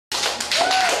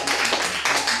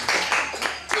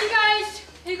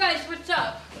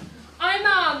up?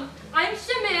 I'm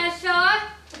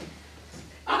Samantha.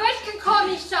 You guys can call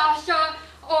me Sasha,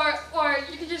 or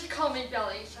you can just call me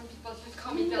Billie. Some people just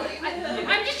call me Billie.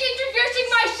 I'm just introducing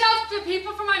myself to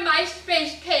people from my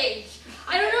MySpace page.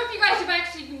 I don't know if you guys have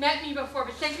actually met me before,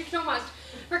 but thank you so much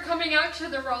for coming out to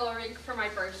the roller rink for my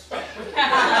birthday.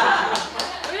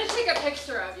 I'm going to take a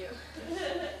picture of you.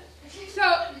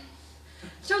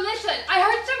 So listen, I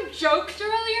heard some jokes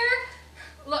earlier.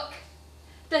 Look,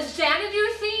 the Xanadu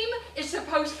theme is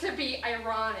supposed to be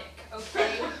ironic,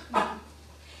 okay?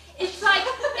 It's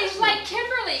like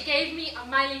Kimberly gave me a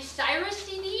Miley Cyrus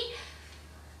CD.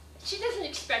 She doesn't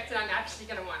expect that I'm actually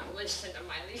going to want to listen to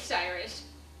Miley Cyrus.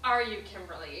 Are you,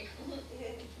 Kimberly?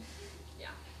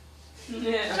 Yeah.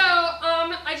 So,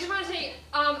 I just want to say,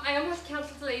 I almost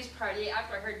canceled today's party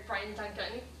after I heard Brian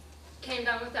Duncan came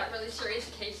down with that really serious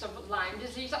case of Lyme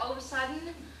disease all of a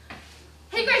sudden.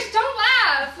 Hey guys, don't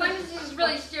laugh! Lyme disease is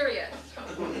really serious.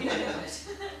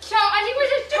 So I think we're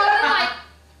just totally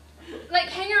like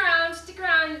hang around, stick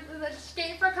around, let's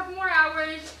skate for a couple more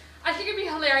hours. I think it'd be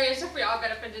hilarious if we all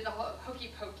got up and did the whole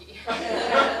hokey pokey.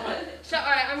 So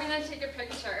alright, I'm gonna take a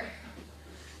picture.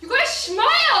 You guys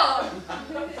smile!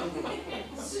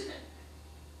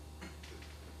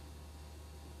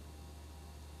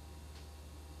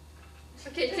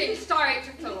 Okay, sorry it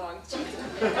took so long.